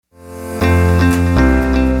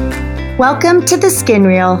Welcome to The Skin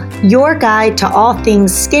Reel, your guide to all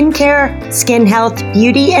things skincare, skin health,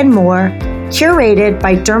 beauty, and more, curated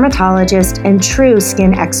by dermatologists and true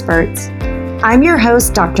skin experts. I'm your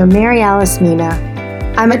host, Dr. Mary Alice Mina.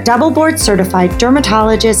 I'm a double board certified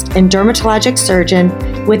dermatologist and dermatologic surgeon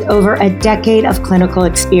with over a decade of clinical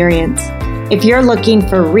experience. If you're looking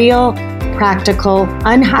for real, practical,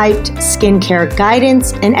 unhyped skincare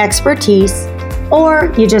guidance and expertise,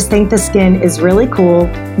 or you just think the skin is really cool,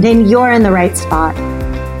 then you're in the right spot.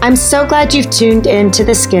 I'm so glad you've tuned in to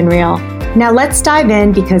The Skin Reel. Now let's dive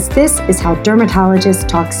in because this is how dermatologists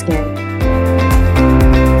talk skin.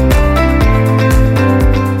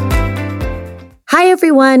 Hi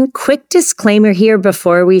everyone, quick disclaimer here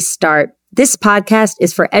before we start. This podcast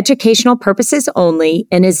is for educational purposes only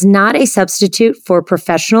and is not a substitute for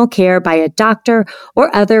professional care by a doctor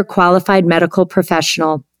or other qualified medical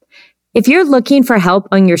professional. If you're looking for help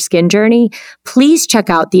on your skin journey, please check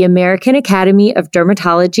out the American Academy of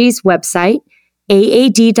Dermatology's website,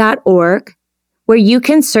 aad.org, where you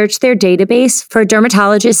can search their database for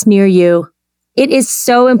dermatologists near you. It is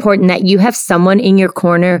so important that you have someone in your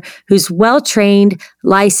corner who's well-trained,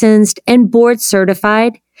 licensed, and board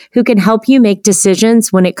certified who can help you make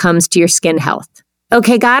decisions when it comes to your skin health.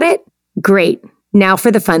 Okay, got it? Great. Now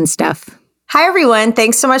for the fun stuff. Hi, everyone.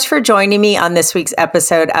 Thanks so much for joining me on this week's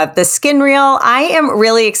episode of The Skin Reel. I am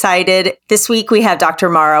really excited. This week, we have Dr.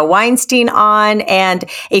 Mara Weinstein on, and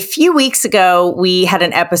a few weeks ago, we had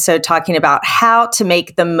an episode talking about how to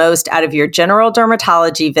make the most out of your general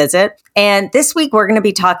dermatology visit. And this week, we're going to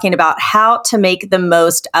be talking about how to make the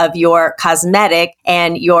most of your cosmetic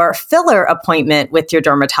and your filler appointment with your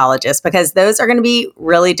dermatologist, because those are going to be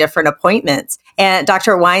really different appointments. And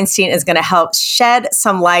Dr. Weinstein is going to help shed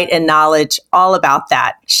some light and knowledge all about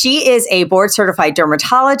that. She is a board-certified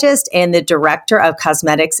dermatologist and the director of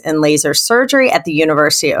cosmetics and laser surgery at the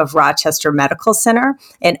University of Rochester Medical Center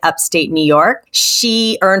in upstate New York.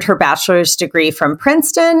 She earned her bachelor's degree from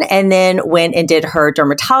Princeton and then went and did her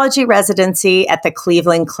dermatology residency at the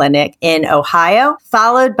Cleveland Clinic in Ohio,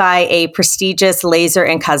 followed by a prestigious laser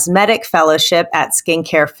and cosmetic fellowship at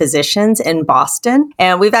Skincare Physicians in Boston.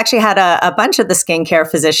 And we've actually had a bunch of the skincare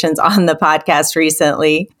physicians on the podcast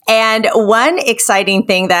recently. And one exciting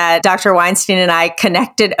thing that Dr. Weinstein and I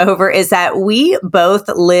connected over is that we both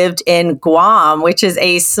lived in Guam, which is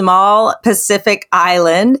a small Pacific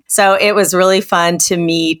island. So it was really fun to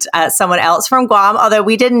meet someone else from Guam, although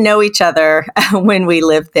we didn't know each other when we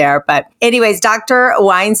lived there. But anyways, Dr.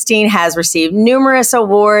 Weinstein has received numerous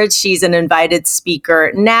awards. She's an invited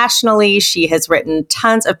speaker nationally. She has written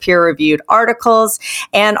tons of peer-reviewed articles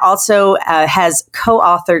and also has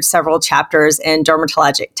co-authored several chapters in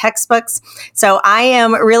dermatologic textbooks. So I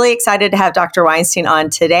am really excited to have Dr. Weinstein on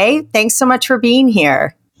today. Thanks so much for being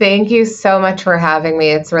here. Thank you so much for having me.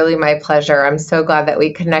 It's really my pleasure. I'm so glad that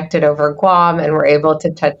we connected over Guam and we're able to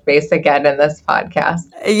touch base again in this podcast.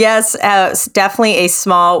 Yes, it's definitely a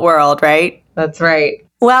small world, right? That's right.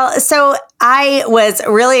 Well, so I was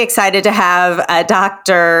really excited to have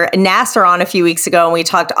Dr. Nasser on a few weeks ago, and we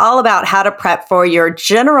talked all about how to prep for your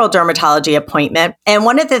general dermatology appointment. And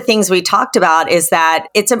one of the things we talked about is that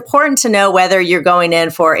it's important to know whether you're going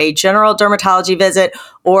in for a general dermatology visit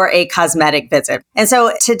or a cosmetic visit. And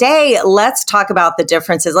so today, let's talk about the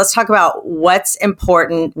differences. Let's talk about what's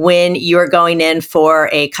important when you're going in for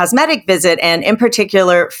a cosmetic visit, and in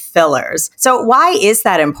particular, fillers. So why is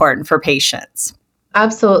that important for patients?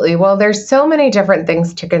 Absolutely. Well, there's so many different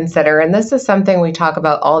things to consider, and this is something we talk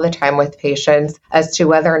about all the time with patients as to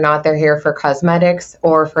whether or not they're here for cosmetics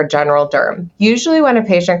or for general derm. Usually when a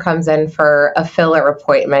patient comes in for a filler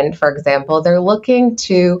appointment, for example, they're looking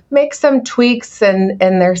to make some tweaks in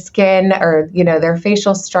their skin or, their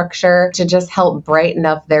facial structure to just help brighten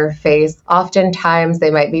up their face. Oftentimes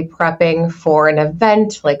they might be prepping for an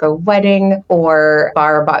event like a wedding or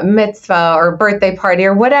bar bat mitzvah or birthday party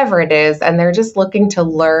or whatever it is, and they're just looking to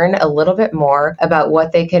learn a little bit more about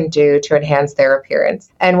what they can do to enhance their appearance.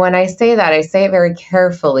 And when I say that, I say it very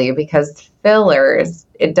carefully because fillers,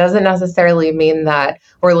 it doesn't necessarily mean that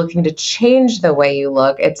we're looking to change the way you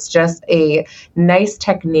look. It's just a nice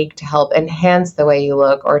technique to help enhance the way you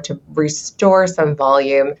look or to restore some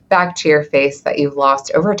volume back to your face that you've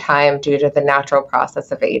lost over time due to the natural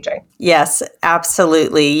process of aging. Yes,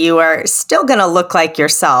 absolutely. You are still going to look like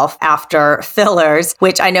yourself after fillers,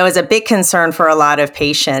 which I know is a big concern for a lot of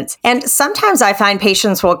patients. And sometimes I find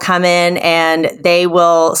patients will come in and they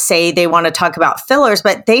will say they want to talk about fillers,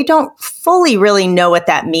 but they don't fully really know what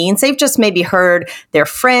that means. They've just maybe heard their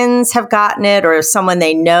friends have gotten it or someone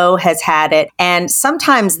they know has had it. And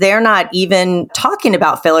sometimes they're not even talking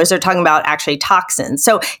about fillers. They're talking about actually toxins.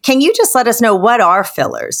 So can you just let us know, what are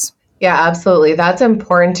fillers? Yeah, absolutely. That's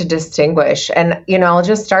important to distinguish. And, I'll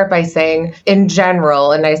just start by saying, in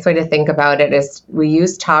general, a nice way to think about it is we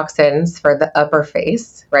use toxins for the upper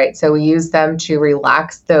face, right? So we use them to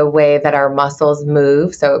relax the way that our muscles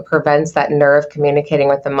move. So it prevents that nerve communicating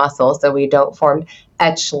with the muscle so we don't form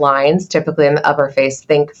etched lines, typically in the upper face.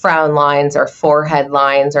 Think frown lines or forehead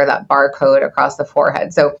lines or that barcode across the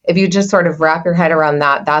forehead. So if you just sort of wrap your head around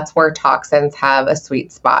that, that's where toxins have a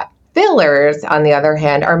sweet spot. Fillers, on the other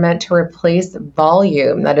hand, are meant to replace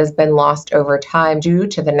volume that has been lost over time due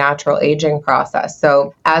to the natural aging process.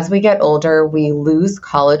 So as we get older, we lose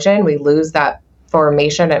collagen, we lose that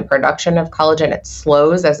formation and production of collagen. It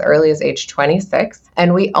slows as early as age 26.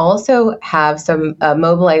 And we also have some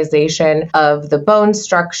mobilization of the bone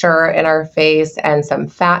structure in our face and some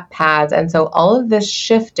fat pads. And so all of this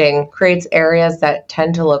shifting creates areas that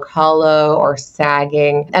tend to look hollow or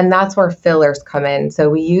sagging. And that's where fillers come in. So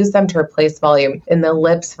we use them to replace volume in the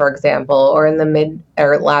lips, for example, or in the mid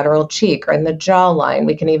or lateral cheek or in the jawline.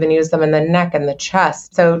 We can even use them in the neck and the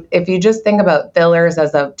chest. So if you just think about fillers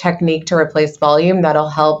as a technique to replace volume, that'll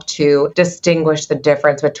help to distinguish the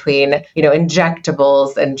difference between,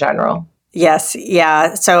 injectables in general. Yes.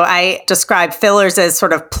 Yeah. So I describe fillers as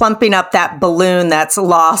sort of plumping up that balloon that's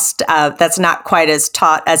lost, that's not quite as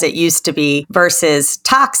taut as it used to be, versus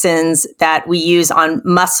toxins that we use on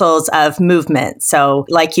muscles of movement. So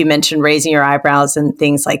like you mentioned, raising your eyebrows and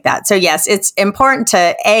things like that. So yes, it's important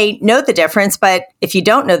to know the difference, but if you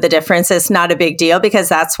don't know the difference, it's not a big deal because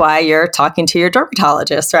that's why you're talking to your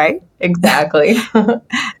dermatologist, right? Exactly.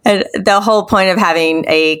 And the whole point of having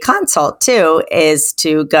a consult too is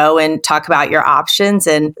to go and talk about your options.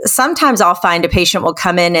 And sometimes I'll find a patient will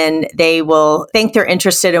come in and they will think they're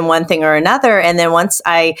interested in one thing or another. And then once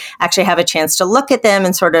I actually have a chance to look at them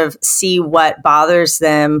and sort of see what bothers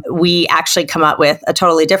them, we actually come up with a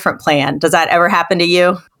totally different plan. Does that ever happen to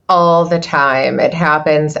you? All the time. It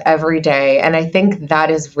happens every day. And I think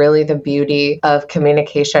that is really the beauty of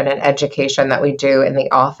communication and education that we do in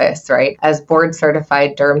the office, right? As board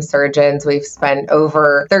certified derm surgeons, we've spent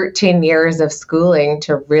over 13 years of schooling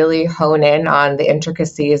to really hone in on the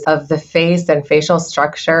intricacies of the face and facial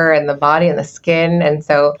structure and the body and the skin. And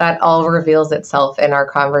so that all reveals itself in our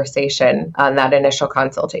conversation on that initial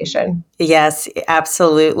consultation. Yes,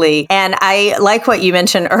 absolutely. And I like what you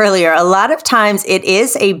mentioned earlier. A lot of times it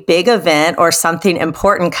is a big event or something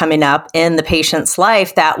important coming up in the patient's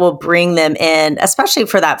life that will bring them in, especially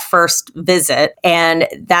for that first visit. And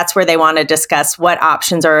that's where they want to discuss what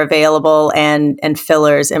options are available and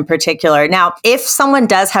fillers in particular. Now, if someone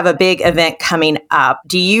does have a big event coming up,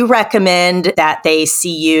 do you recommend that they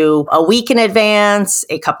see you a week in advance,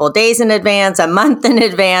 a couple of days in advance, a month in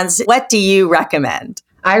advance? What do you recommend?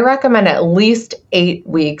 I recommend at least 8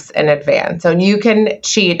 weeks in advance. So you can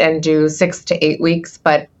cheat and do 6 to 8 weeks,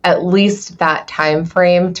 but at least that time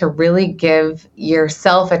frame to really give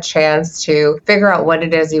yourself a chance to figure out what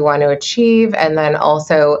it is you want to achieve, and then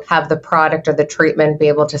also have the product or the treatment be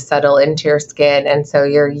able to settle into your skin. And so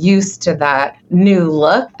you're used to that new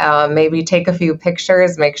look. Maybe take a few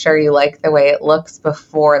pictures, make sure you like the way it looks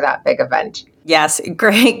before that big event. Yes,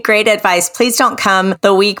 great advice. Please don't come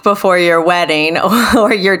the week before your wedding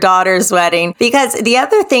or your daughter's wedding, because the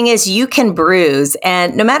other thing is you can bruise.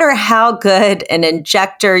 And no matter how good an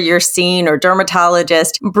injector you're seeing or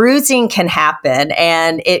dermatologist, bruising can happen.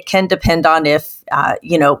 And it can depend on if,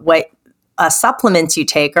 what supplements you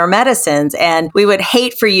take or medicines. And we would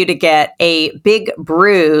hate for you to get a big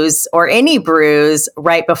bruise or any bruise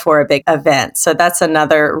right before a big event. So that's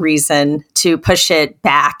another reason to push it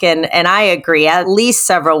back. And I agree, at least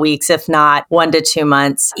several weeks, if not 1 to 2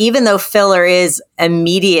 months. Even though filler is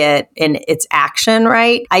immediate in its action,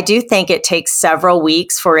 right? I do think it takes several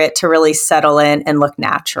weeks for it to really settle in and look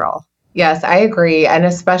natural. Yes, I agree. And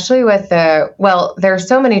especially with there's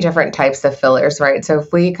so many different types of fillers, right? So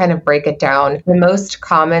if we kind of break it down, the most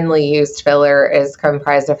commonly used filler is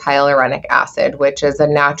comprised of hyaluronic acid, which is a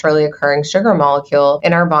naturally occurring sugar molecule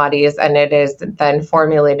in our bodies. And it is then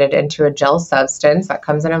formulated into a gel substance that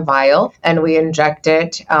comes in a vial, and we inject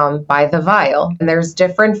it by the vial. And there's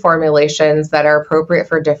different formulations that are appropriate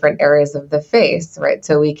for different areas of the face, right?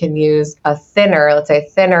 So we can use a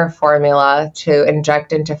thinner formula to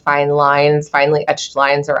inject into finely etched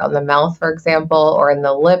lines around the mouth, for example, or in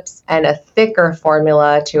the lips, and a thicker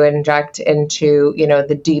formula to inject into,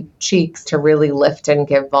 the deep cheeks to really lift and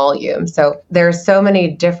give volume. So there's so many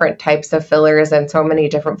different types of fillers and so many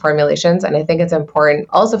different formulations. And I think it's important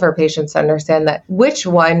also for patients to understand that which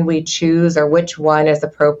one we choose or which one is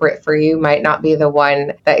appropriate for you might not be the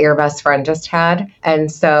one that your best friend just had.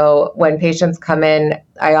 And so when patients come in,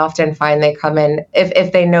 I often find they come in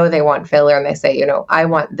if they know they want filler and they say, I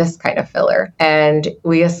want this kind of filler. And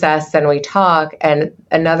we assess and we talk. And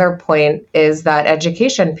another point is that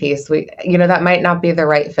education piece. That might not be the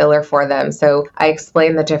right filler for them. So I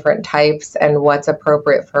explain the different types and what's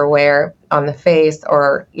appropriate for where on the face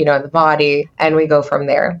or, the body, and we go from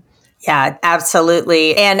there. Yeah,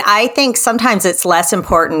 absolutely. And I think sometimes it's less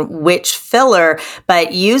important which filler,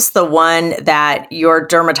 but use the one that your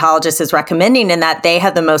dermatologist is recommending and that they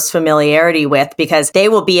have the most familiarity with, because they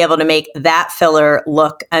will be able to make that filler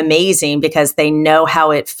look amazing because they know how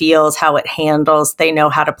it feels, how it handles, they know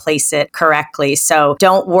how to place it correctly. So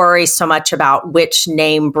don't worry so much about which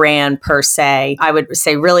name brand per se. I would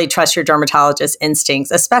say really trust your dermatologist's instincts,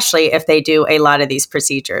 especially if they do a lot of these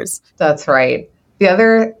procedures. That's right. The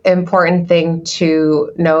other important thing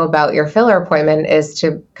to know about your filler appointment is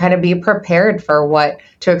to kind of be prepared for what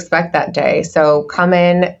to expect that day. So come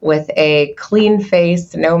in with a clean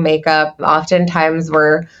face, no makeup. Oftentimes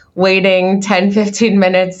we're waiting 10, 15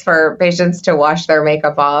 minutes for patients to wash their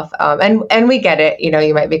makeup off. And we get it,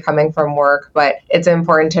 you might be coming from work, but it's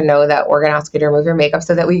important to know that we're going to ask you to remove your makeup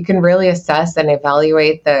so that we can really assess and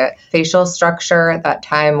evaluate the facial structure at that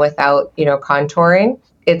time without, contouring.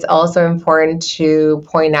 It's also important to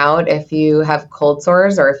point out if you have cold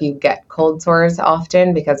sores or if you get cold sores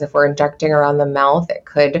often, because if we're injecting around the mouth, it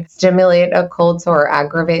could stimulate a cold sore or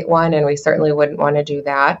aggravate one, and we certainly wouldn't want to do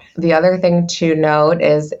that. The other thing to note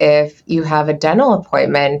is if you have a dental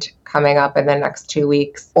appointment coming up in the next 2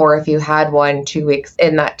 weeks, or if you had one 2 weeks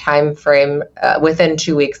in that time frame within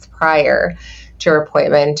 2 weeks prior to your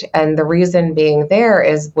appointment. And the reason being there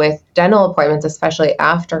is with dental appointments, especially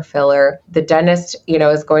after filler, the dentist,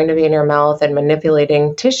 is going to be in your mouth and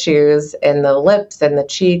manipulating tissues in the lips and the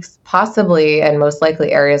cheeks, possibly and most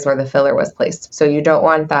likely areas where the filler was placed. So you don't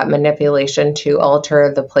want that manipulation to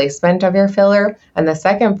alter the placement of your filler. And the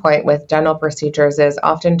second point with dental procedures is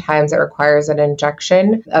oftentimes it requires an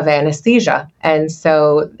injection of anesthesia. And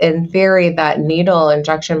so in theory, that needle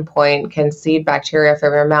injection point can seed bacteria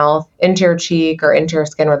from your mouth into your cheek or into your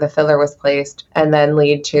skin where the filler was placed and then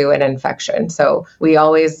lead to an infection. So we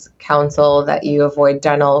always counsel that you avoid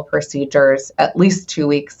dental procedures at least 2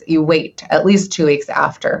 weeks. You wait at least 2 weeks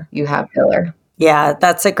after you have filler. Yeah,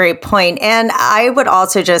 that's a great point. And I would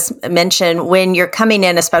also just mention when you're coming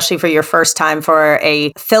in, especially for your first time for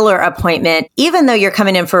a filler appointment, even though you're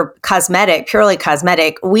coming in for purely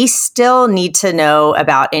cosmetic, we still need to know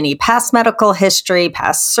about any past medical history,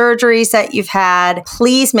 past surgeries that you've had.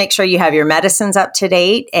 Please make sure you have your medicines up to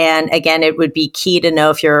date. And again, it would be key to know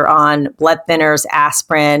if you're on blood thinners,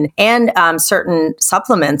 aspirin, and certain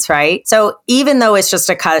supplements, right? So even though it's just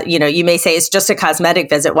you may say it's just a cosmetic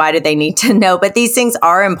visit, why do they need to know? But these things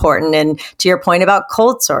are important. And to your point about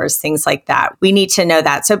cold sores, things like that, we need to know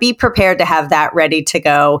that. So be prepared to have that ready to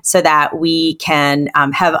go so that we can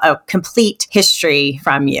have a complete history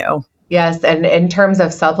from you. Yes, and in terms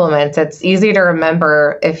of supplements, it's easy to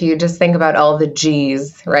remember if you just think about all the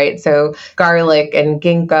G's, right? So garlic and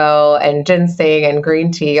ginkgo and ginseng and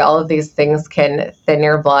green tea, all of these things can thin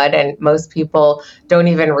your blood, and most people don't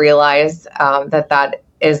even realize that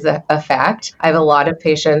is a fact. I have a lot of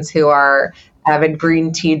patients who are avid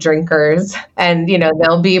green tea drinkers, and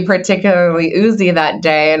they'll be particularly oozy that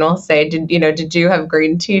day, and we'll say, did you have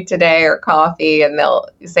green tea today or coffee? And they'll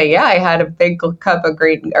say, yeah, I had a big cup of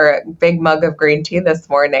a big mug of green tea this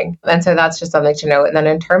morning. And so that's just something to know. And then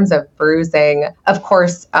in terms of bruising, of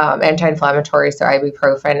course, anti-inflammatory, so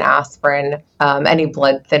ibuprofen, aspirin, any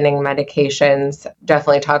blood thinning medications,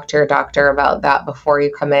 definitely talk to your doctor about that before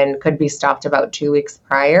you come in. Could be stopped about 2 weeks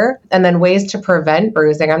prior. And then ways to prevent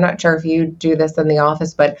bruising. I'm not sure if you do this in the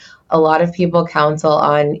office, but a lot of people counsel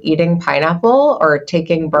on eating pineapple or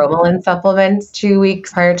taking bromelain supplements 2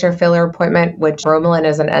 weeks prior to your filler appointment, which bromelain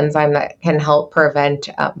is an enzyme that can help prevent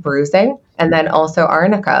bruising. And then also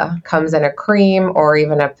arnica comes in a cream or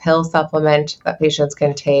even a pill supplement that patients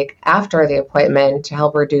can take after the appointment to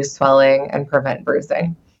help reduce swelling and prevent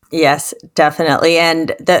bruising. Yes, definitely.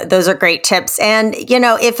 And those are great tips. And,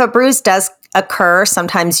 if a bruise does occur,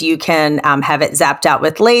 sometimes you can have it zapped out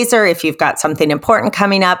with laser if you've got something important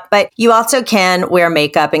coming up, but you also can wear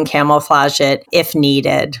makeup and camouflage it if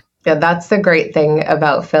needed. Yeah, that's the great thing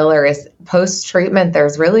about filler is post-treatment,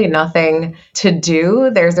 there's really nothing to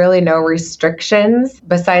do. There's really no restrictions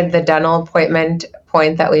besides the dental appointment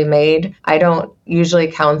point that we made. I don't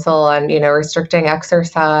usually counsel on, restricting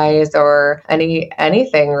exercise or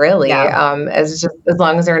anything really. Yeah. As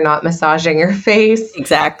long as they're not massaging your face.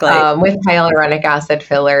 Exactly. With hyaluronic acid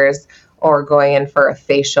fillers or going in for a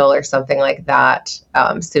facial or something like that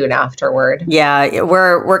soon afterward. Yeah,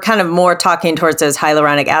 we're kind of more talking towards those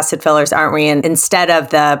hyaluronic acid fillers, aren't we? And instead of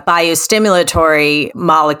the biostimulatory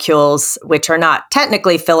molecules, which are not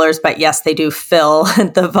technically fillers, but yes, they do fill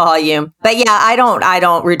the volume. But yeah, I don't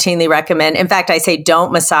routinely recommend. In fact, I say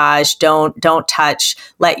don't massage, don't touch,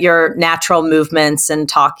 let your natural movements and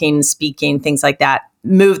talking, speaking, things like that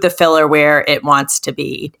move the filler where it wants to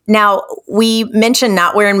be. Now, we mentioned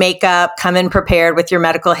not wearing makeup, come in prepared with your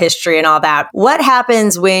medical history and all that. What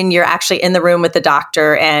happens when you're actually in the room with the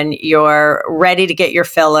doctor and you're ready to get your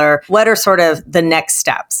filler? What are sort of the next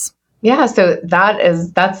steps? Yeah, so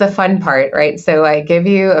that's the fun part, right? So I give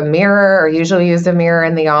you a mirror, or usually use a mirror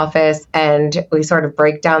in the office, and we sort of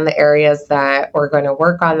break down the areas that we're going to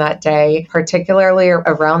work on that day. Particularly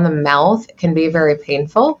around the mouth can be very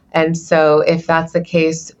painful. And so if that's the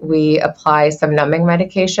case, we apply some numbing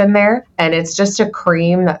medication there. And it's just a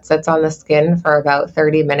cream that sits on the skin for about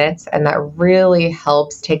 30 minutes. And that really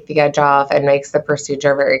helps take the edge off and makes the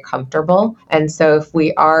procedure very comfortable. And so if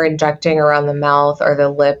we are injecting around the mouth or the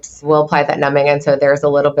lips, we'll apply that numbing. And so there's a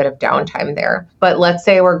little bit of downtime there. But let's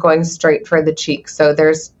say we're going straight for the cheeks. So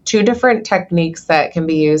there's two different techniques that can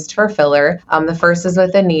be used for filler. The first is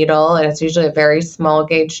with a needle, and it's usually a very small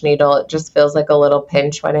gauge needle. It just feels like a little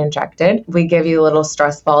pinch when injected. We give you a little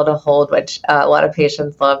stress ball to hold, which a lot of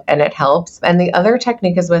patients love, and it helps. And the other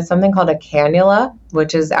technique is with something called a cannula,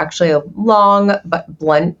 which is actually a long but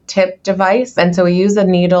blunt tip device. And so we use a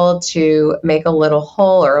needle to make a little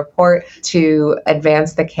hole or a port to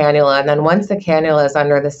advance the cannula. And then once the cannula is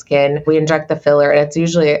under the skin, we inject the filler. And it's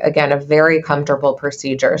usually, again, a very comfortable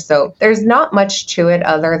procedure. So there's not much to it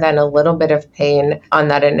other than a little bit of pain on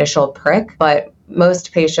that initial prick, but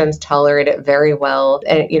most patients tolerate it very well.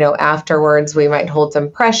 And, afterwards we might hold some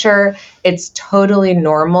pressure. It's totally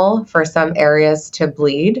normal for some areas to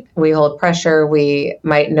bleed. We hold pressure. We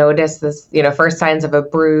might notice this, first signs of a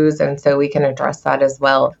bruise. And so we can address that as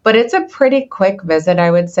well. But it's a pretty quick visit,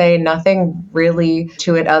 I would say. Nothing really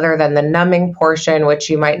to it other than the numbing portion, which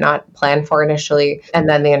you might not plan for initially, and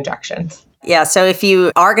then the injections. Yeah. So if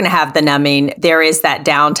you are going to have the numbing, there is that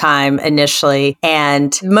downtime initially.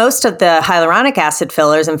 And most of the hyaluronic acid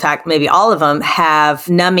fillers, in fact, maybe all of them, have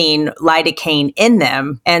numbing lidocaine in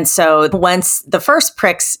them. And so once the first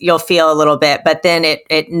pricks, you'll feel a little bit, but then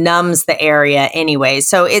it numbs the area anyway.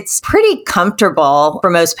 So it's pretty comfortable for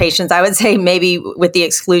most patients. I would say maybe with the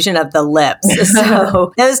exclusion of the lips.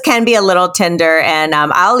 So those can be a little tender. And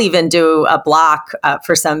I'll even do a block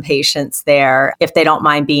for some patients there if they don't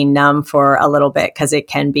mind being numb for a little bit, because it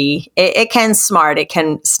can smart, it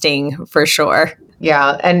can sting for sure.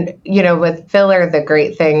 Yeah. And, with filler, the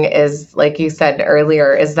great thing is, like you said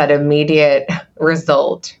earlier, is that immediate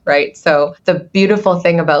result, right? So the beautiful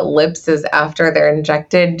thing about lips is after they're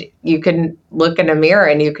injected, you can look in a mirror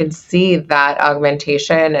and you can see that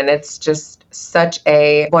augmentation. And it's just such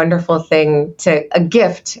a wonderful thing, a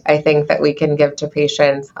gift, I think, that we can give to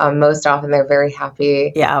patients. Most often they're very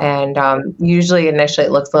happy. Yeah. And usually initially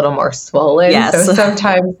it looks a little more swollen. Yes. So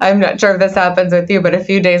sometimes, I'm not sure if this happens with you, but a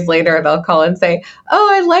few days later they'll call and say, "Oh,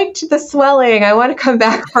 I liked the swelling. I want to come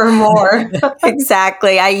back for more."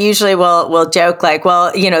 Exactly. I usually will joke like,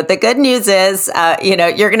 well, the good news is,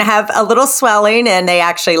 you're going to have a little swelling, and they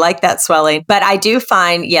actually like that swelling. But I do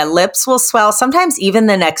find, lips will swell. Sometimes even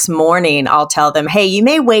the next morning, I'll tell them, hey, you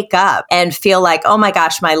may wake up and feel like, oh my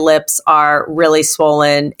gosh, my lips are really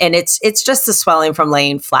swollen. And it's just the swelling from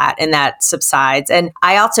laying flat, and that subsides. And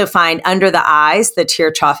I also find under the eyes, the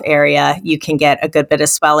tear trough area, you can get a good bit of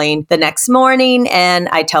swelling the next morning. And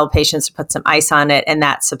I tell patients to put some ice on it, and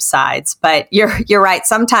that subsides. But you're right.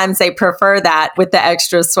 Sometimes they prefer that with the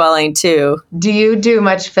extra swelling too. Do you do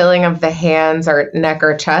much filling of the hands or neck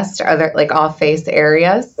or chest? Are there like off face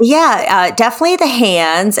areas? Yeah, definitely the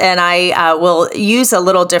hands. And I will use a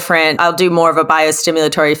little different, I'll do more of a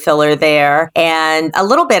biostimulatory filler there, and a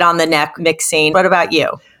little bit on the neck mixing. What about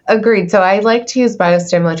you? Agreed. So I like to use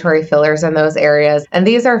biostimulatory fillers in those areas. And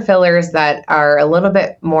these are fillers that are a little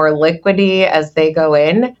bit more liquidy as they go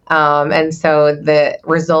in. And so the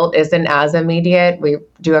result isn't as immediate. We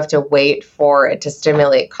do have to wait for it to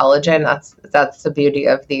stimulate collagen. That's the beauty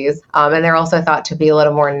of these. And they're also thought to be a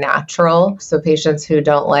little more natural. So patients who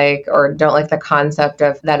don't like the concept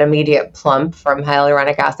of that immediate plump from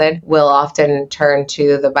hyaluronic acid will often turn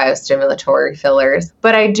to the biostimulatory fillers.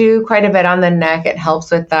 But I do quite a bit on the neck. It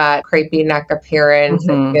helps with that crepey neck appearance.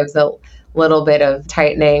 Mm-hmm. It gives a little bit of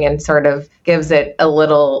tightening and sort of gives it a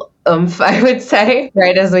little oomph, I would say,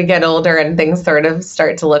 right, as we get older and things sort of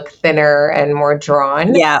start to look thinner and more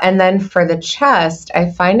drawn. Yeah. And then for the chest,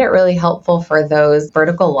 I find it really helpful for those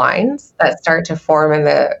vertical lines that start to form in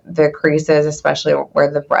the creases, especially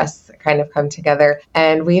where the breasts kind of come together.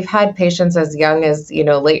 And we've had patients as young as,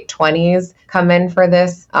 late 20s come in for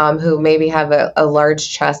this, who maybe have a large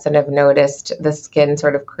chest and have noticed the skin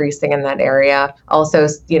sort of creasing in that area. Also,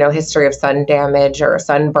 history of sun damage or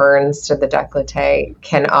sunburns to the décolleté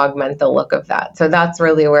can augment the look of that. So that's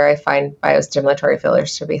really where I find biostimulatory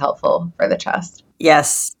fillers to be helpful for the chest.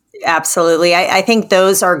 Yes. Absolutely. I think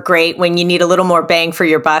those are great when you need a little more bang for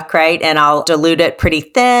your buck, right? And I'll dilute it pretty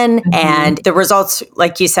thin. And the results,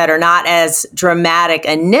 like you said, are not as dramatic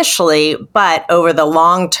initially, but over the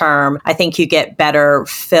long term, I think you get better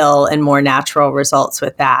fill and more natural results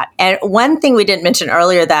with that. And one thing we didn't mention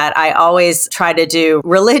earlier that I always try to do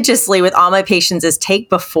religiously with all my patients is take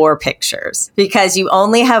before pictures, because you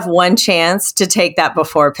only have one chance to take that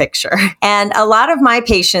before picture. And a lot of my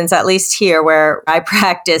patients, at least here where I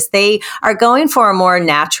practice, they are going for a more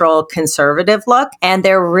natural, conservative look, and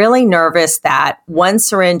they're really nervous that one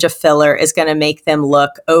syringe of filler is going to make them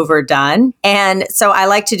look overdone. And so I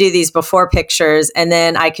like to do these before pictures, and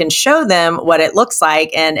then I can show them what it looks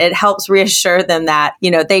like, and it helps reassure them that,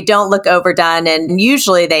 they don't look overdone, and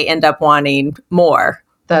usually they end up wanting more.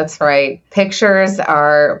 That's right. Pictures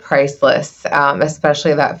are priceless,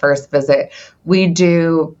 especially that first visit. We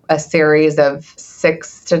do a series of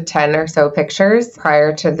 6 to 10 or so pictures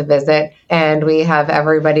prior to the visit, and we have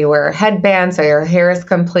everybody wear a headband so your hair is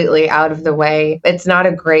completely out of the way. It's not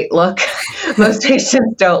a great look. Most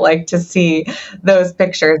patients don't like to see those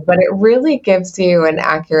pictures, but it really gives you an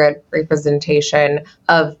accurate representation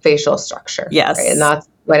of facial structure. Yes. Right? And that's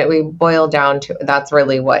when we boil down to, that's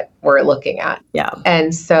really what we're looking at. Yeah.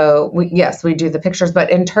 And so, we do the pictures,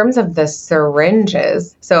 but in terms of the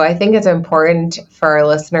syringes, so I think it's important for our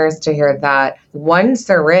listeners to hear that one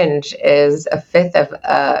syringe is a fifth of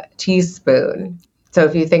a teaspoon. So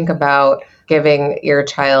if you think about giving your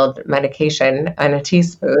child medication and a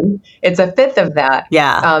teaspoon, it's a fifth of that.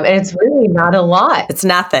 Yeah. And it's really not a lot. It's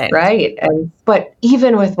nothing. Right. But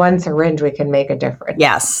even with one syringe, we can make a difference.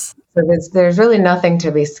 Yes. So there's really nothing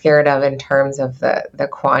to be scared of in terms of the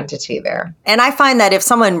quantity there. And I find that if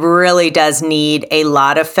someone really does need a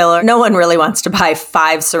lot of filler, no one really wants to buy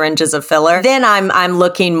 5 syringes of filler, then I'm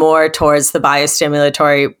looking more towards the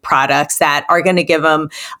biostimulatory products that are going to give them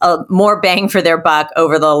more bang for their buck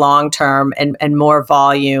over the long term and more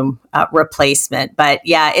volume replacement. But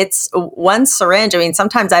yeah, it's one syringe. I mean,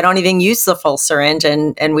 sometimes I don't even use the full syringe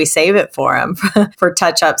and we save it for them for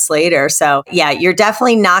touch-ups later. So yeah, you're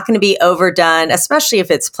definitely not going to be overdone, especially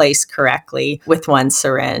if it's placed correctly with one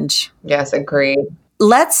syringe. Yes, agreed.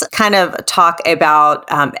 Let's kind of talk about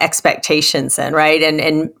expectations then, right?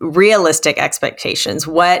 And realistic expectations.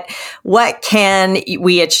 What can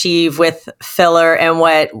we achieve with filler and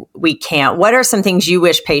what we can't? What are some things you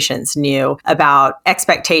wish patients knew about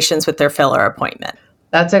expectations with their filler appointment?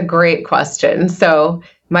 That's a great question. So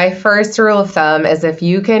my first rule of thumb is if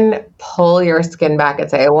you can pull your skin back and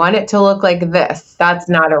say, I want it to look like this, that's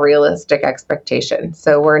not a realistic expectation.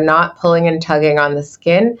 So we're not pulling and tugging on the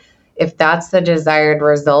skin. If that's the desired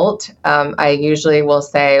result, I usually will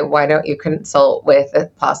say, why don't you consult with a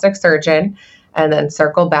plastic surgeon and then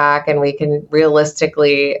circle back and we can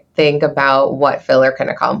realistically think about what filler can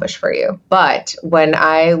accomplish for you. But when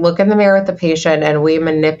I look in the mirror with the patient and we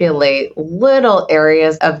manipulate little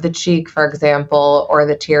areas of the cheek, for example, or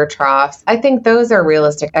the tear troughs, I think those are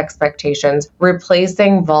realistic expectations.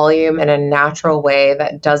 Replacing volume in a natural way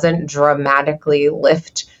that doesn't dramatically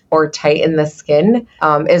lift or tighten the skin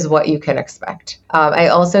is what you can expect. I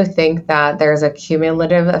also think that there's a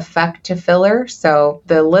cumulative effect to filler. So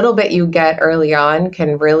the little bit you get early on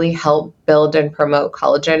can really help build and promote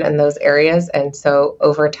collagen in those areas. And so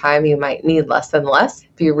over time, you might need less and less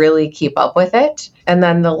if you really keep up with it. And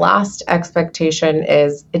then the last expectation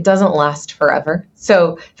is it doesn't last forever.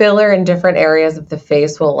 So filler in different areas of the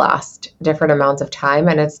face will last different amounts of time,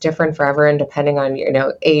 and it's different for everyone depending on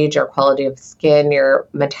your age or quality of skin, your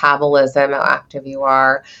metabolism, how active you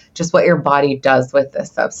are, just what your body does with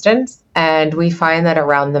this substance. And we find that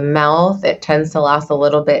around the mouth, it tends to last a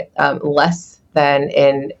little bit less than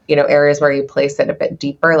in areas where you place it a bit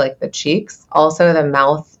deeper, like the cheeks. Also, the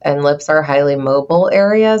mouth and lips are highly mobile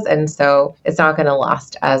areas, and so it's not going to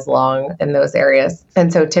last as long in those areas.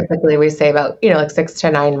 And so typically we say about like 6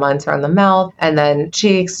 to 9 months around the mouth, and then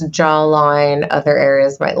cheeks, jawline, other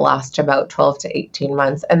areas might last about 12 to 18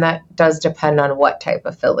 months, and that does depend on what type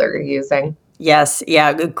of filler you're using. Yes.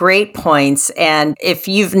 Yeah. Great points. And if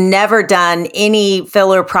you've never done any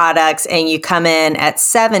filler products and you come in at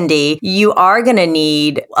 70, you are going to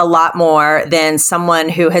need a lot more than someone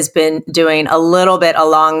who has been doing a little bit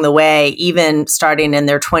along the way, even starting in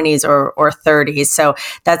their 20s or 30s. So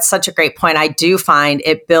that's such a great point. I do find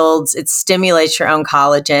it stimulates your own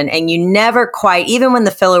collagen, and you never quite, even when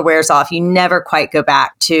the filler wears off, you never quite go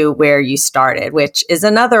back to where you started, which is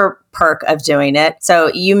another perk of doing it. So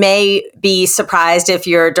you may be surprised if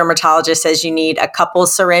your dermatologist says you need a couple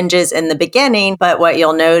syringes in the beginning, but what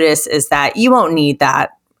you'll notice is that you won't need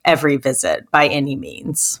that every visit by any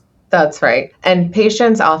means. That's right. And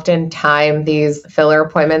patients often time these filler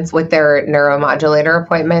appointments with their neuromodulator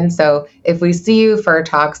appointments. So if we see you for a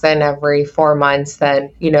toxin every 4 months, then,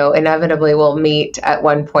 inevitably we'll meet at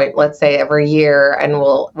one point, let's say every year, and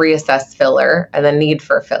we'll reassess filler and the need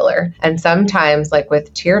for filler. And sometimes, like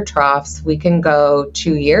with tear troughs, we can go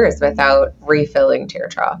 2 years without refilling tear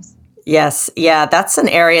troughs. Yes. Yeah. That's an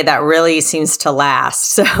area that really seems to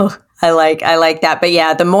last. So I like that. But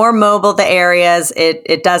yeah, the more mobile the areas,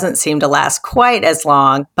 it doesn't seem to last quite as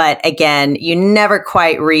long. But again, you never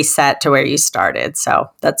quite reset to where you started. So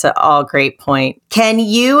that's an all great point. Can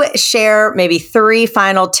you share maybe 3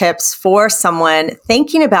 final tips for someone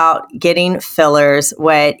thinking about getting fillers,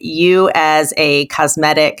 what you as a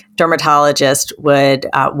cosmetic dermatologist would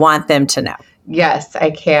want them to know? Yes, I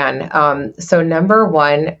can. So number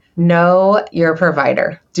 1, know your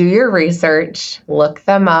provider. Do your research, look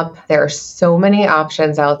them up. There are so many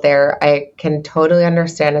options out there. I can totally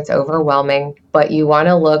understand it's overwhelming, but you want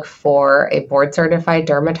to look for a board certified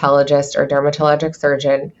dermatologist or dermatologic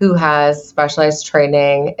surgeon who has specialized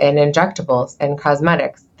training in injectables and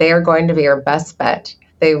cosmetics. They are going to be your best bet.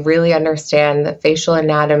 They really understand the facial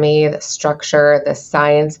anatomy, the structure, the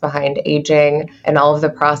science behind aging, and all of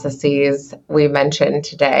the processes we mentioned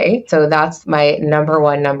today. So that's my number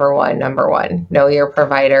one. Know your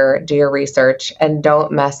provider, do your research, and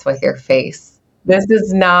don't mess with your face. This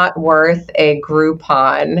is not worth a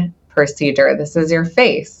Groupon procedure. This is your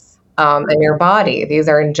face and your body. These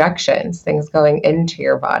are injections, things going into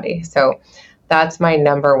your body. So that's my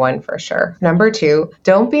number 1 for sure. Number 2,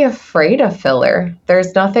 don't be afraid of filler.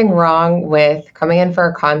 There's nothing wrong with coming in for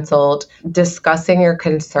a consult, discussing your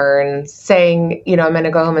concerns, saying, I'm going to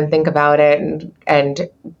go home and think about it and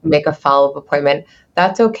make a follow-up appointment.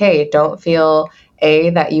 That's okay. Don't feel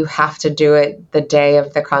that you have to do it the day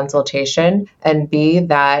of the consultation, and B,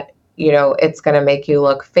 that, it's going to make you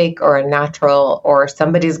look fake or unnatural or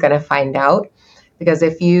somebody's going to find out. Because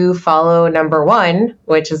if you follow number 1,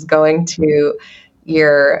 which is going to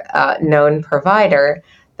your known provider,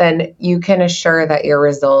 then you can assure that your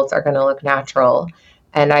results are going to look natural.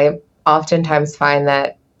 And I oftentimes find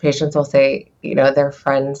that patients will say, their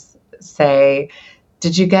friends say,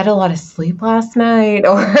 did you get a lot of sleep last night?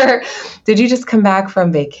 Or did you just come back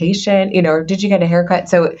from vacation? Or did you get a haircut?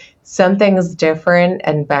 So something's different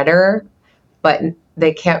and better, but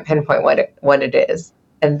they can't pinpoint what it is.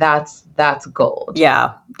 And that's gold.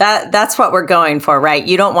 Yeah, that's what we're going for, right?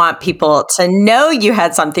 You don't want people to know you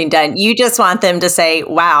had something done. You just want them to say,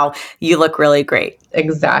 wow, you look really great.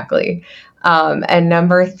 Exactly. And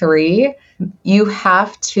number 3, you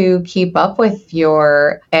have to keep up with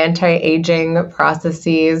your anti-aging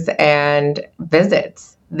processes and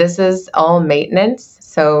visits. This is all maintenance.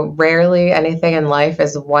 So rarely anything in life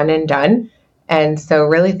is one and done. And so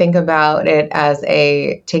really think about it as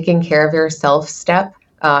a taking care of yourself step.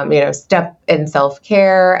 Step in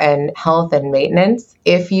self-care and health and maintenance.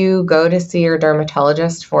 If you go to see your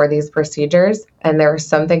dermatologist for these procedures and there's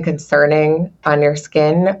something concerning on your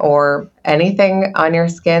skin or anything on your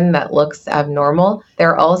skin that looks abnormal,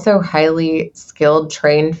 they're also highly skilled,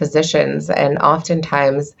 trained physicians and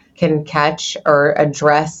oftentimes can catch or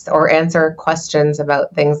address or answer questions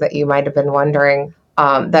about things that you might have been wondering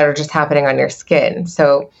that are just happening on your skin.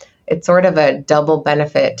 So it's sort of a double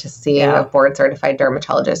benefit to seeing a board certified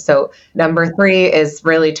dermatologist. So number 3 is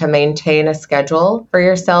really to maintain a schedule for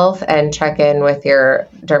yourself and check in with your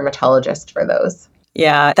dermatologist for those.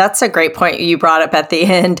 Yeah, that's a great point you brought up at the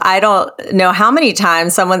end. I don't know how many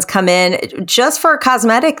times someone's come in just for a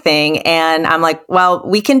cosmetic thing. And I'm like, well,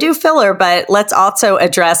 we can do filler, but let's also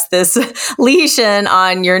address this lesion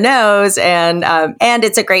on your nose. And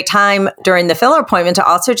it's a great time during the filler appointment to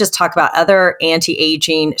also just talk about other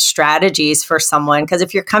anti-aging strategies for someone. Because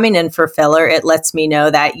if you're coming in for filler, it lets me know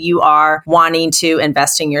that you are wanting to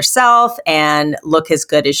invest in yourself and look as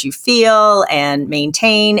good as you feel and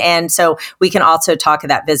maintain. And so we can also talk at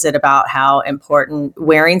that visit about how important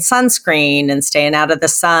wearing sunscreen and staying out of the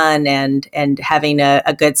sun and having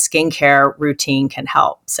a good skincare routine can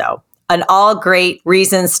help. So an all great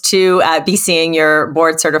reasons to be seeing your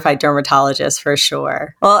board certified dermatologist for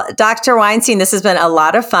sure. Well, Dr. Weinstein, this has been a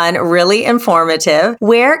lot of fun, really informative.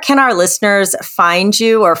 Where can our listeners find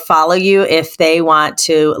you or follow you if they want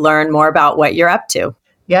to learn more about what you're up to?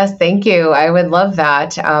 Yes, thank you. I would love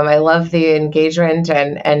that. I love the engagement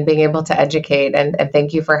and being able to educate, and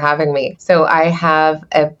thank you for having me. So I have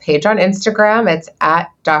a page on Instagram. It's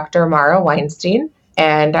at Dr. Mara Weinstein.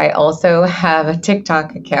 And I also have a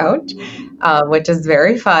TikTok account, which is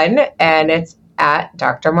very fun, and it's at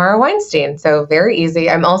Dr. Mara Weinstein. So very easy.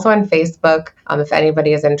 I'm also on Facebook. If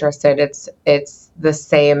anybody is interested, it's the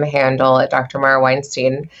same handle at Dr. Mara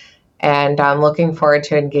Weinstein. And I'm looking forward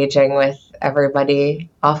to engaging with everybody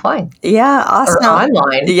offline. Yeah, awesome. Or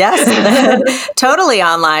online. Yes, totally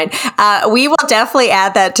online. We will definitely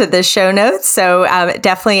add that to the show notes. So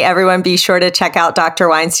definitely everyone be sure to check out Dr.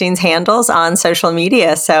 Weinstein's handles on social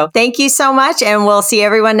media. So thank you so much, and we'll see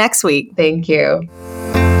everyone next week. Thank you.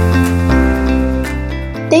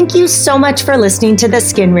 Thank you so much for listening to The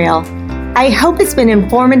Skin Reel. I hope it's been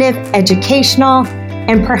informative, educational,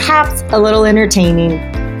 and perhaps a little entertaining.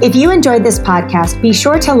 If you enjoyed this podcast, be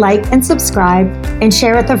sure to like and subscribe and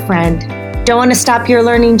share with a friend. Don't want to stop your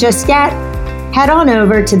learning just yet? Head on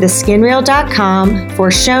over to theskinreel.com for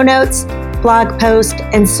show notes, blog posts,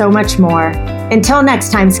 and so much more. Until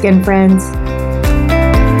next time, skin friends.